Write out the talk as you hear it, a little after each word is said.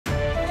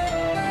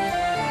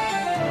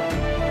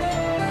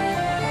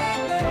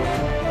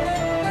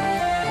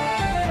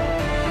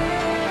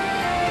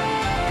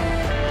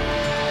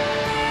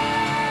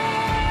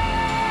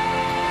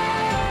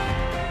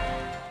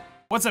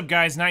What's up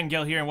guys,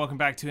 Nightingale here and welcome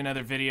back to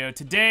another video.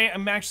 Today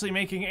I'm actually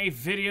making a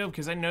video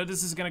because I know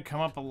this is going to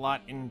come up a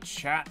lot in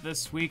chat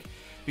this week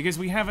because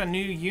we have a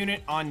new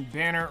unit on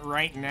banner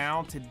right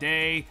now.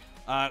 Today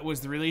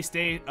was the release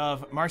date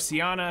of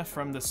Marciana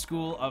from the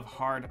School of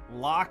Hard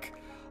Lock.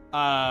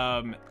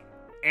 And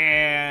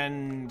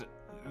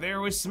there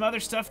was some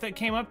other stuff that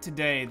came up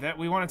today that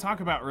we want to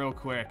talk about real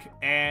quick.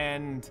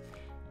 And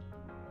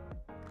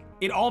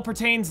it all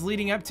pertains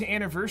leading up to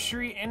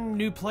anniversary and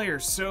new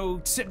players,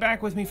 so sit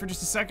back with me for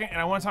just a second and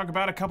I want to talk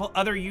about a couple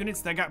other units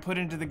that got put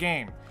into the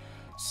game.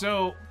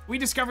 So we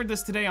discovered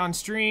this today on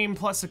stream,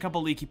 plus a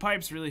couple leaky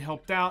pipes really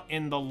helped out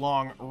in the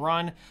long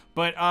run,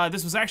 but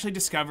this was actually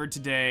discovered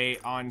today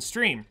on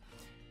stream.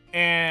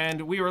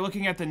 And we were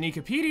looking at the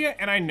Nikkepedia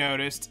and I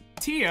noticed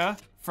Tia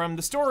from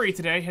the story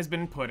today has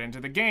been put into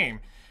the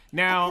game.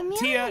 Now,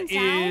 Tia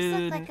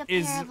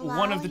is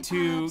one of the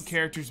two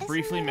characters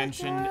briefly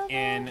mentioned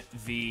in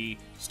the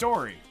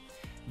story.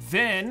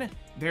 Then,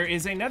 there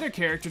is another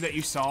character that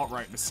you saw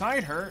right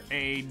beside her,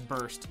 a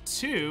Burst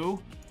 2,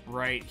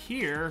 right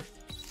here.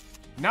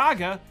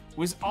 Naga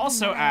was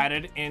also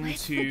added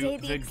into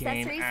the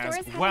game as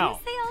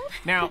well.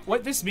 Now,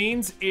 what this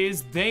means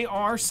is they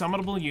are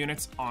summonable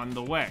units on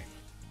the way.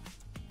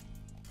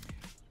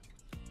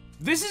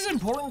 This is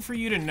important for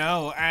you to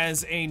know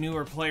as a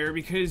newer player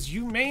because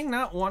you may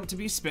not want to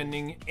be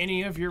spending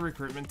any of your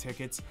recruitment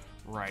tickets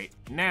right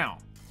now.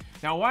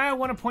 Now, why I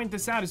want to point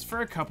this out is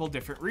for a couple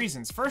different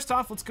reasons. First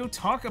off, let's go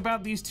talk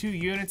about these two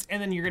units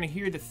and then you're going to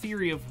hear the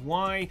theory of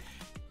why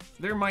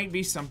there might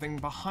be something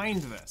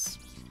behind this.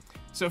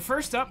 So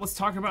first up, let's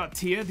talk about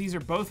Tia. These are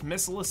both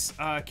missileless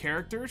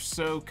characters,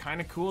 so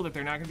kind of cool that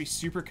they're not going to be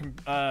super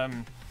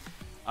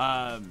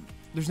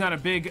there's not a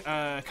big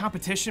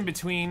competition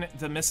between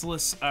the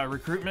missileless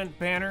recruitment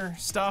banner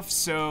stuff,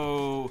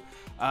 so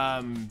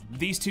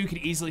these two could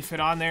easily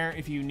fit on there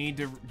if you need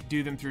to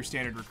do them through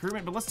standard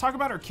recruitment. But let's talk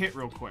about her kit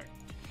real quick.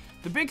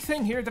 The big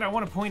thing here that I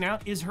want to point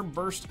out is her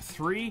Burst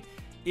 3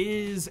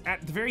 is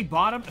at the very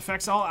bottom,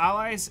 affects all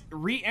allies,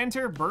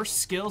 re-enter Burst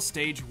Skill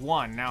Stage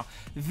 1. Now,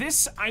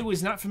 this, I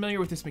was not familiar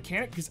with this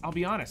mechanic because I'll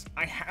be honest,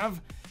 I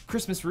have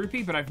Christmas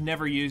Rupee, but I've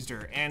never used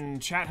her,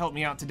 and chat helped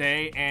me out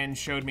today and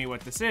showed me what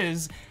this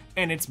is,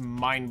 and it's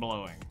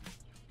mind-blowing.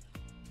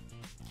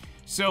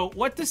 So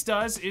what this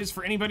does is,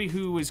 for anybody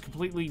who is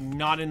completely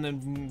not in the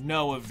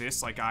know of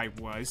this like I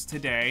was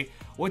today,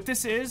 what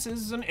this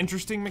is an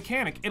interesting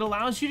mechanic. It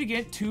allows you to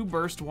get two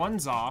Burst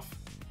 1s off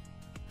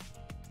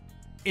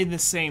in the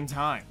same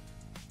time.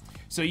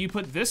 So you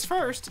put this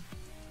first,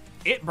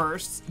 it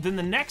bursts, then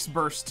the next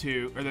Burst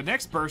 2, or the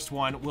next Burst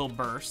 1 will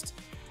burst,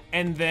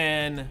 and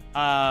then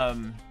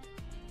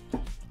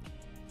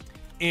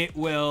it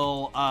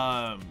will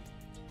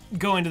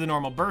go into the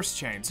normal burst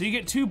chain. So you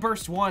get two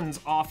Burst 1s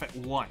off at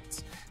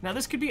once. Now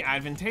this could be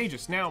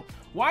advantageous. Now,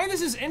 why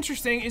this is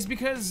interesting is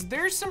because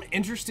there's some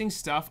interesting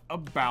stuff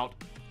about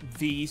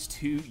these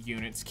two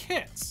units'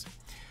 kits.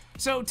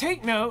 So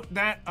take note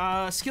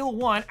that skill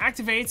 1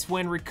 activates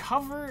when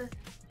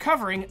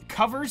covering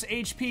covers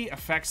HP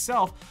affects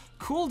self.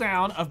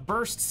 Cooldown of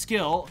burst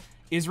skill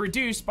is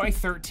reduced by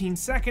 13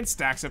 seconds,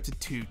 stacks up to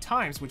 2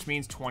 times, which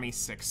means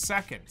 26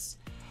 seconds.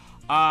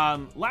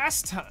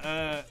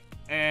 The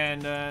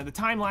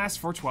time lasts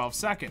for 12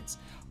 seconds.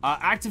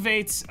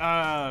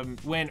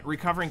 Activates when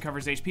recovering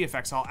covers HP,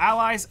 affects all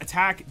allies.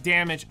 Attack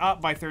damage up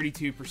by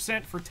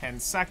 32% for 10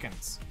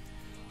 seconds.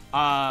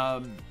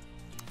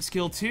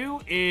 Skill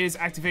 2 is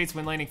activates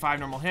when landing 5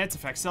 normal hits,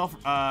 affects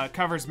self,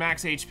 covers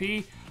max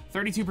HP.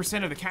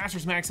 32% of the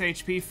caster's max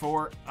HP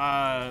for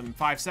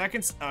 5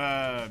 seconds.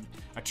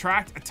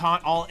 Attract,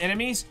 taunt all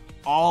enemies.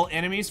 All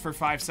enemies for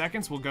 5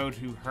 seconds will go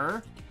to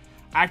her.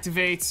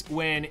 Activates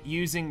when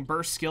using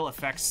burst skill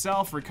affects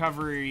self.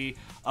 Recovery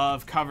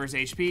of covers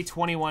HP.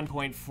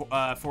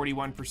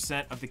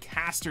 21.41% of the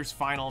caster's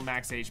final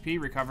max HP.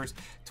 Recovers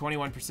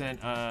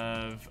 21%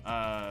 of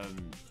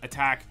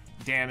attack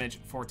damage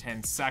for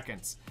 10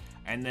 seconds.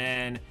 And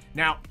then,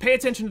 now pay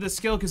attention to the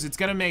skill because it's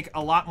going to make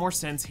a lot more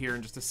sense here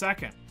in just a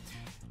second.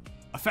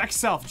 Affects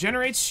self.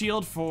 Generates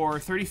shield for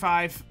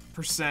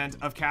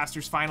 35% of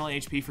caster's final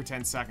HP for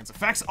 10 seconds.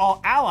 Affects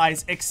all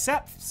allies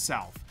except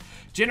self.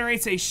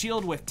 Generates a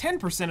shield with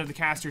 10% of the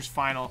caster's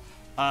final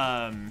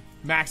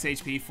max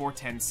HP for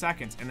 10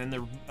 seconds. And then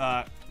the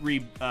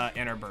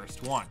enter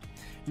burst 1.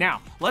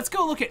 Now, let's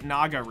go look at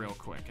Naga real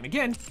quick. And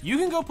again, you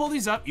can go pull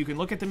these up. You can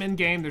look at them in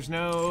game. There's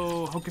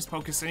no hocus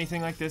pocus,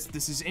 anything like this.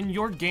 This is in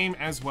your game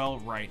as well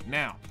right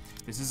now.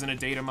 This isn't a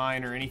data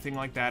mine or anything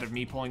like that of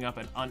me pulling up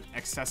an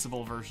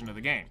unaccessible version of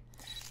the game.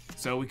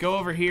 So we go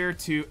over here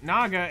to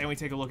Naga and we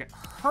take a look at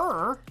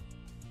her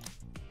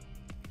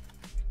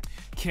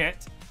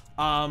kit.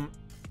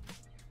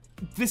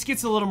 This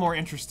gets a little more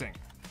interesting.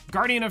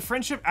 Guardian of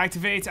Friendship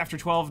activates after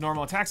 12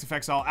 normal attacks,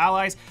 affects all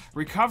allies.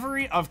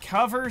 Recovery of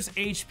covers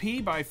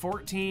HP by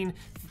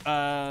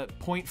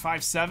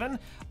 14.57.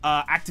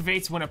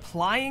 Activates when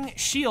applying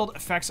shield,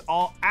 affects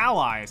all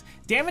allies.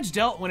 Damage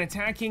dealt when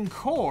attacking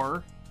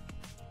core,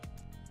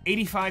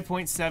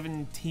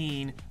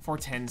 85.17 for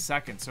 10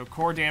 seconds. So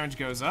core damage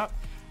goes up.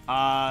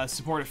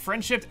 Supportive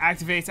Friendship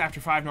activates after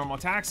 5 normal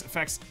attacks.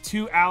 Affects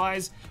 2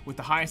 allies with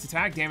the highest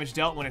attack. Damage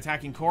dealt when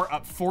attacking core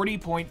up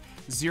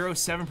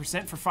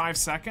 40.07% for 5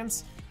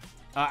 seconds.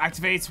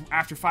 Activates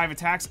after 5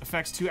 attacks.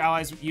 Affects 2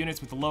 allies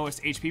units with the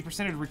lowest HP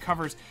percentage.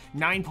 Recovers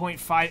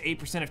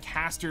 9.58% of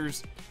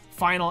casters'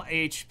 final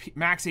HP,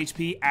 max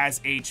HP as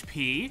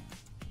HP.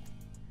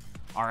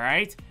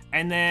 Alright.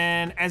 And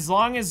then, as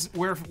long as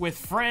we're with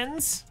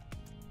friends,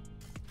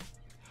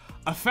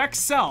 affects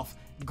self.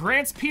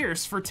 Grants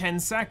Pierce for 10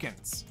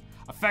 seconds.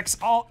 Affects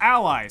all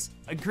allies.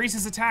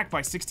 Increases attack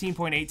by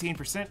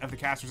 16.18% of the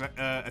caster's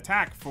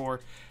attack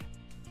for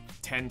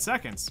 10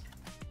 seconds.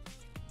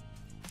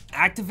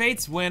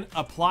 Activates when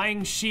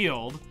applying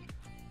shield.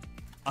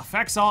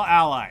 Affects all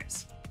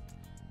allies.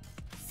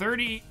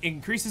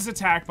 Increases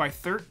attack by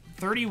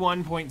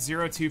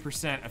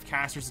 31.02% of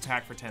caster's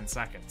attack for 10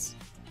 seconds.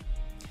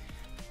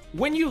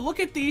 When you look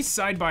at these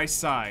side by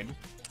side,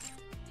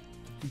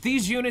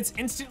 these units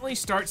instantly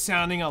start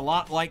sounding a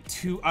lot like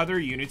 2 other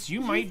units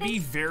you might be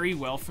very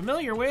well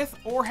familiar with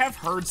or have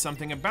heard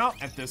something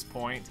about at this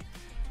point.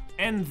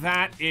 And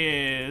that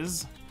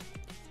is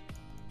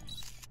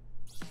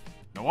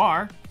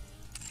Noir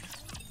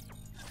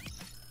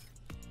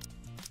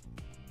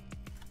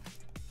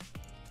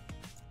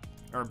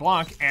or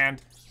Blanc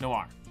and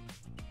Noir.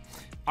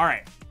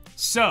 Alright,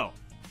 so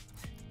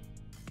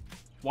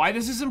why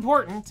this is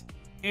important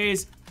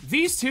is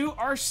these two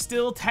are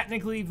still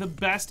technically the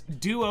best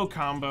duo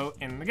combo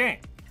in the game.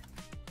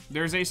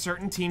 There's a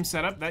certain team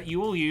setup that you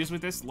will use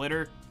with this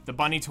litter, the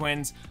Bunny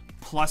Twins,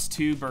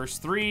 +2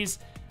 burst 3s,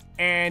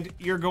 and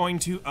you're going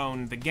to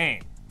own the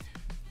game.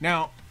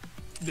 Now,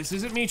 this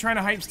isn't me trying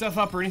to hype stuff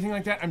up or anything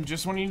like that. I'm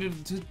just wanting you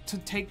to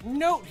take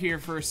note here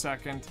for a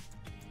second.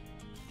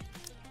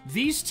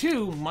 These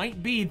two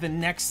might be the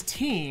next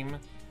team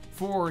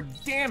for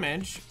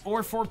damage,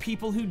 or for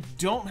people who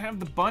don't have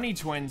the Bunny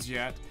Twins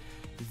yet.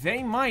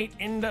 They might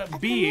end up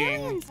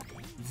being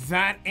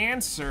that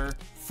answer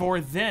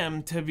for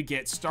them to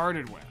get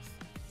started with.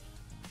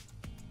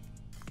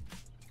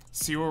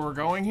 See where we're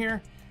going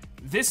here?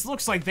 This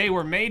looks like they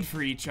were made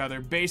for each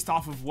other based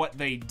off of what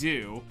they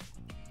do.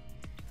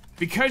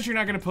 Because you're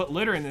not going to put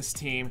litter in this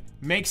team,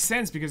 makes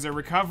sense because they're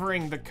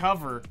recovering the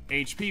cover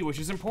HP, which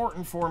is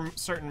important for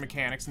certain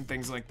mechanics and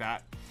things like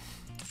that.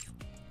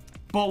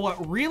 But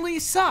what really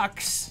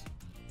sucks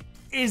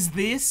is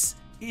this.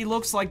 It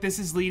looks like this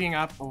is leading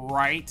up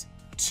right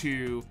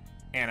to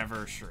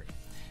Anniversary.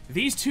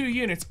 These two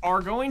units are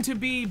going to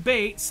be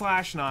bait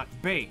 / not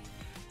bait.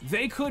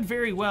 They could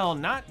very well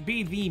not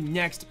be the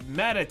next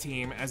meta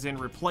team, as in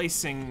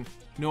replacing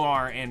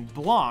Noir and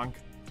Blanc,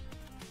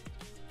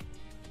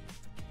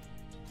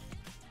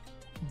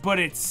 but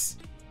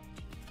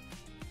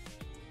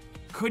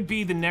could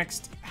be the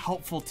next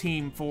helpful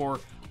team for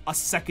a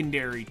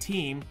secondary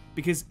team,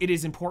 because it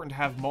is important to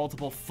have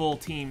multiple full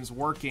teams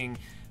working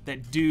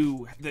that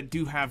do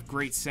have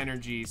great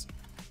synergies,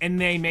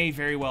 and they may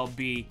very well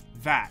be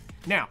that.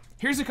 Now,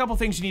 here's a couple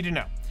things you need to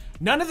know.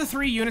 None of the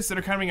 3 units that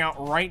are coming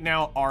out right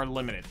now are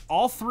limited.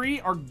 All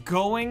 3 are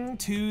going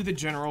to the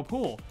general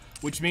pool,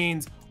 which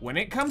means when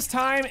it comes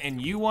time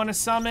and you want to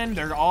summon,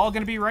 they're all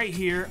going to be right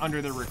here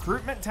under the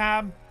recruitment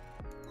tab.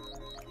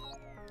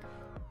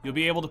 You'll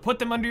be able to put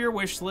them under your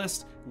wish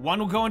list. One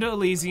will go into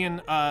Elysian.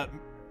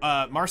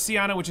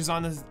 Marciana, which is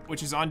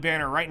on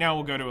banner right now,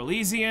 will go to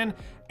Elysian,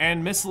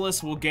 and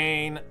Missilus will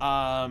gain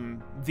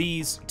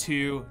these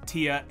two.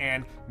 Tia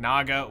and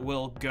Naga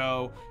will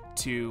go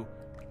to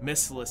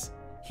Missilus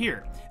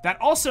here.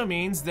 That also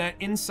means that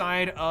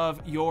inside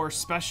of your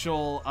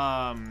special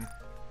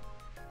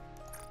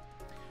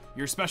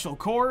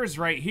cores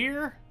right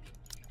here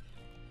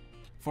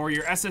for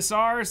your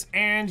SSRs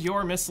and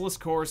your Missilus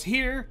cores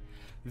here,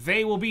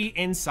 they will be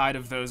inside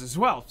of those as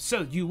well.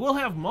 So you will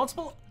have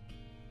multiple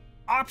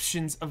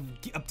options of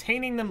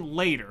obtaining them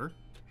later.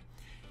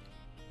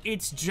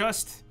 It's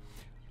just,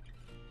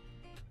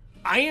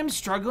 I am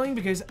struggling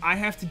because I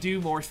have to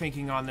do more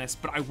thinking on this,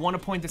 but I want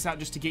to point this out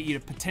just to get you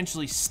to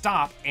potentially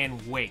stop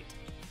and wait.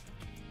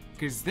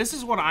 Because this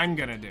is what I'm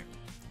gonna do.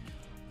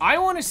 I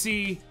want to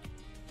see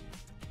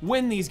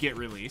when these get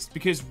released,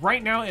 because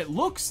right now it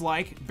looks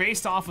like,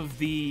 based off of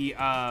the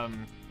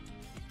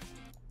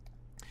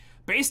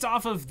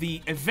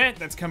event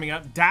that's coming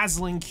up,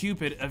 Dazzling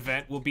Cupid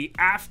event will be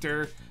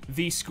after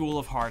the School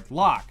of Hard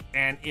Lock.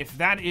 And if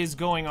that is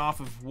going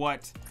off of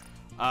what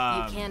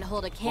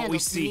we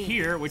see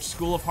here, which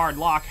School of Hard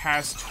Lock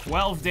has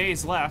 12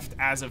 days left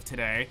as of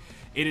today,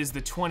 it is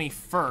the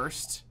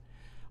 21st.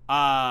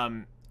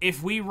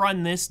 If we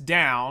run this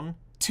down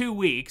 2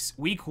 weeks,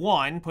 week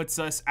 1 puts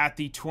us at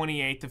the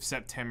 28th of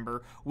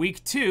September,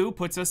 week 2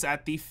 puts us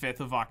at the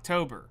 5th of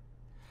October.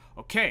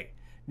 Okay,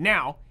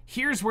 now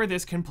here's where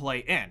this can play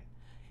in.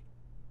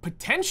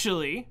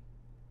 Potentially,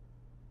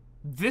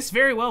 this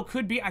very well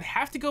could be, I'd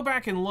have to go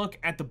back and look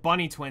at the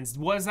Bunny Twins.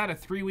 Was that a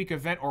 3-week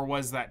event or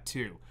was that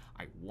 2?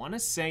 I want to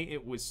say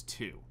it was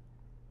 2.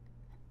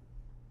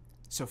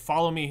 So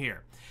follow me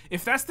here.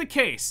 If that's the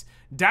case,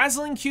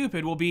 Dazzling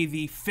Cupid will be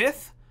the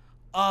 5th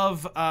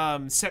of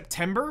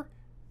September.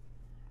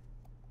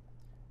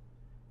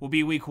 will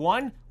be week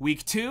 1.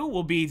 Week 2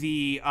 will be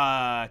the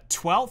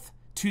 12th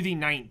to the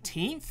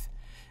 19th.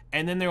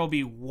 And then there will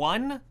be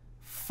one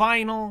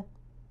final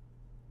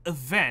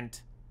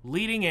event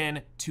leading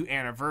in to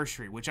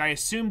Anniversary, which I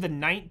assume the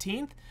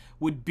 19th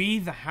would be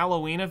the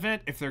Halloween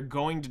event if they're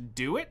going to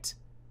do it.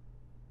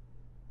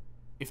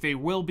 If they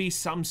will be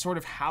some sort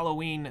of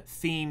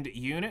Halloween-themed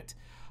unit.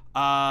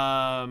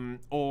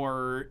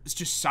 Or it's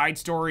just side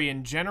story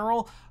in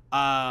general.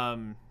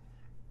 I'm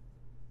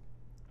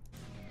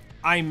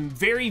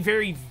very,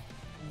 very,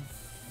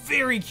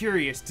 very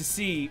curious to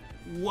see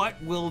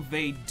what will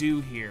they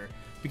do here.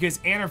 Because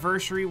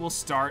Anniversary will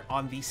start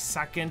on the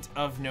 2nd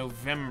of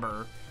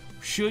November.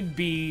 Should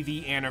be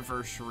the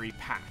Anniversary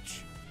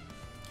patch.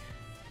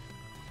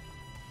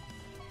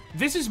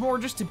 This is more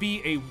just to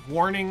be a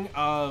warning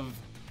of...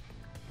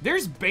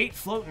 There's bait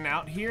floating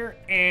out here,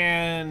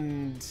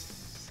 and...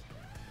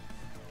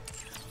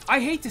 I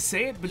hate to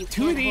say it, but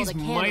 2 of these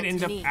might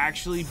end up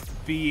actually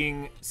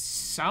being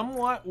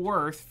somewhat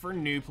worth for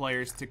new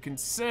players to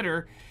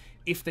consider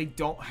if they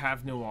don't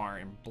have Noir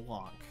and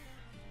Blanc.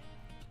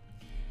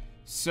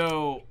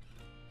 So,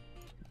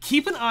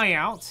 keep an eye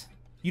out.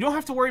 You don't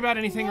have to worry about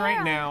anything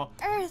right now,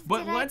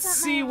 but let's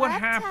see what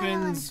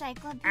happens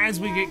as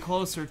we get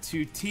closer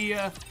to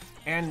Tia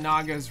and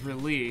Naga's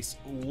release.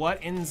 What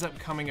ends up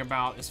coming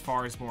about as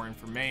far as more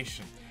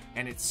information.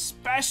 And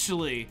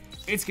especially,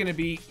 it's going to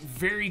be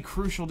very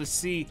crucial to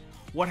see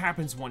what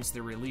happens once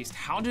they're released.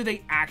 How do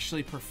they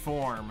actually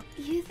perform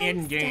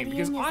in-game?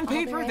 Because on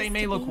paper, they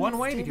may look one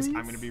way, because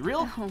I'm going to be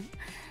real.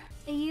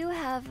 You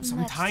have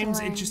sometimes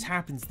it just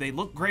happens. They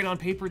look great on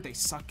paper, they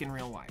suck in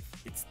real life.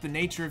 It's the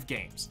nature of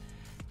games.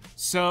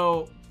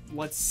 So,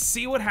 let's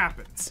see what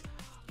happens.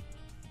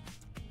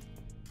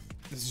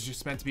 This is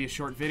just meant to be a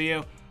short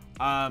video.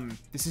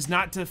 This is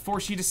not to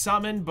force you to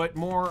summon, but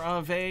more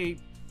of a...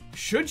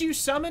 Should you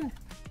summon?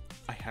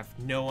 I have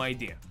no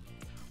idea.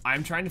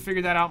 I'm trying to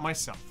figure that out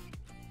myself.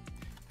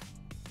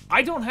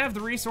 I don't have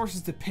the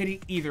resources to pity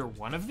either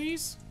one of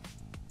these,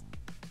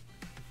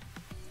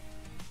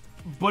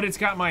 but it's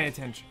got my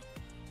attention.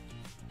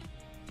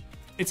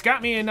 It's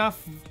got me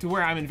enough to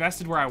where I'm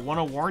invested, where I want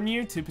to warn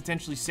you to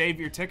potentially save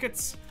your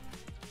tickets.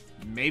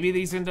 Maybe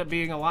these end up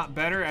being a lot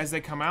better as they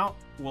come out.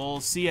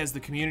 We'll see as the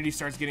community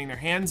starts getting their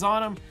hands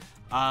on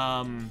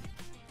them.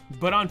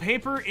 But on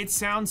paper, it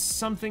sounds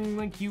something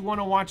like you want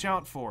to watch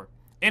out for.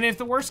 And if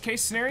the worst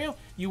case scenario,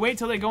 you wait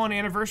till they go on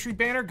Anniversary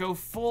banner, go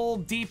full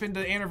deep into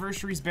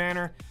Anniversary's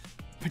banner,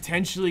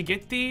 potentially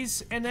get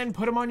these, and then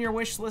put them on your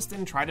wish list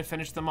and try to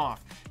finish them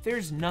off.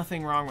 There's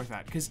nothing wrong with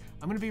that, because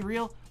I'm going to be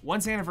real,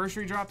 once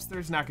Anniversary drops,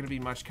 there's not going to be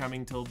much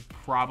coming till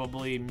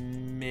probably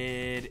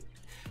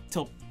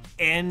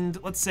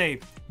let's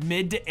say,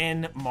 mid to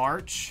end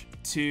March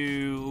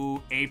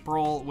to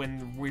April,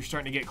 when we're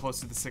starting to get close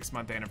to the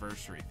 6-month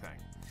anniversary thing.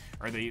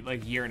 Or the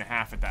year and a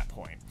half at that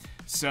point.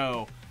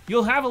 So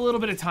you'll have a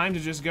little bit of time to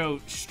just go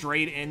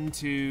straight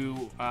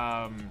into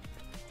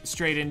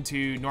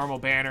normal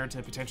banner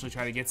to potentially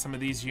try to get some of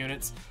these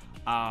units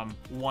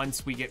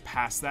once we get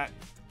past that.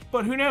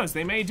 But who knows?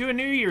 They may do a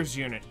New Year's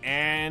unit,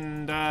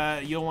 and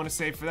you'll want to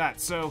save for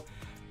that. So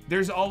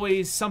there's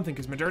always something,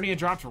 because Modernia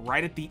dropped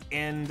right at the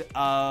end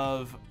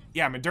of...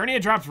 Yeah, Modernia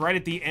dropped right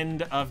at the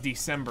end of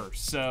December,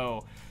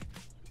 so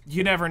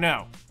you never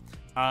know.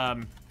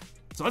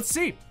 So let's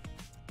see.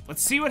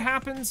 Let's see what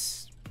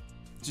happens.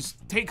 Just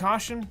take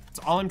caution. That's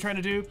all I'm trying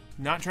to do.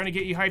 Not trying to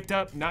get you hyped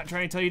up. Not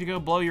trying to tell you to go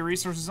blow your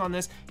resources on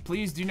this.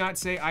 Please do not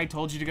say I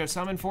told you to go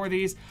summon for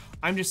these.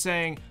 I'm just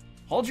saying,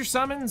 hold your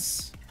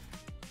summons.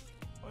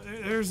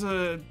 There's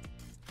a...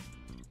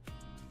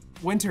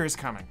 Winter is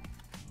coming.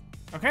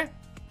 Okay?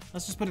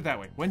 Let's just put it that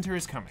way. Winter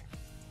is coming.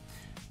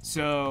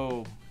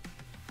 So,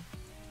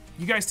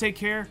 you guys take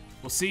care.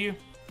 We'll see you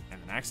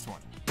in the next one.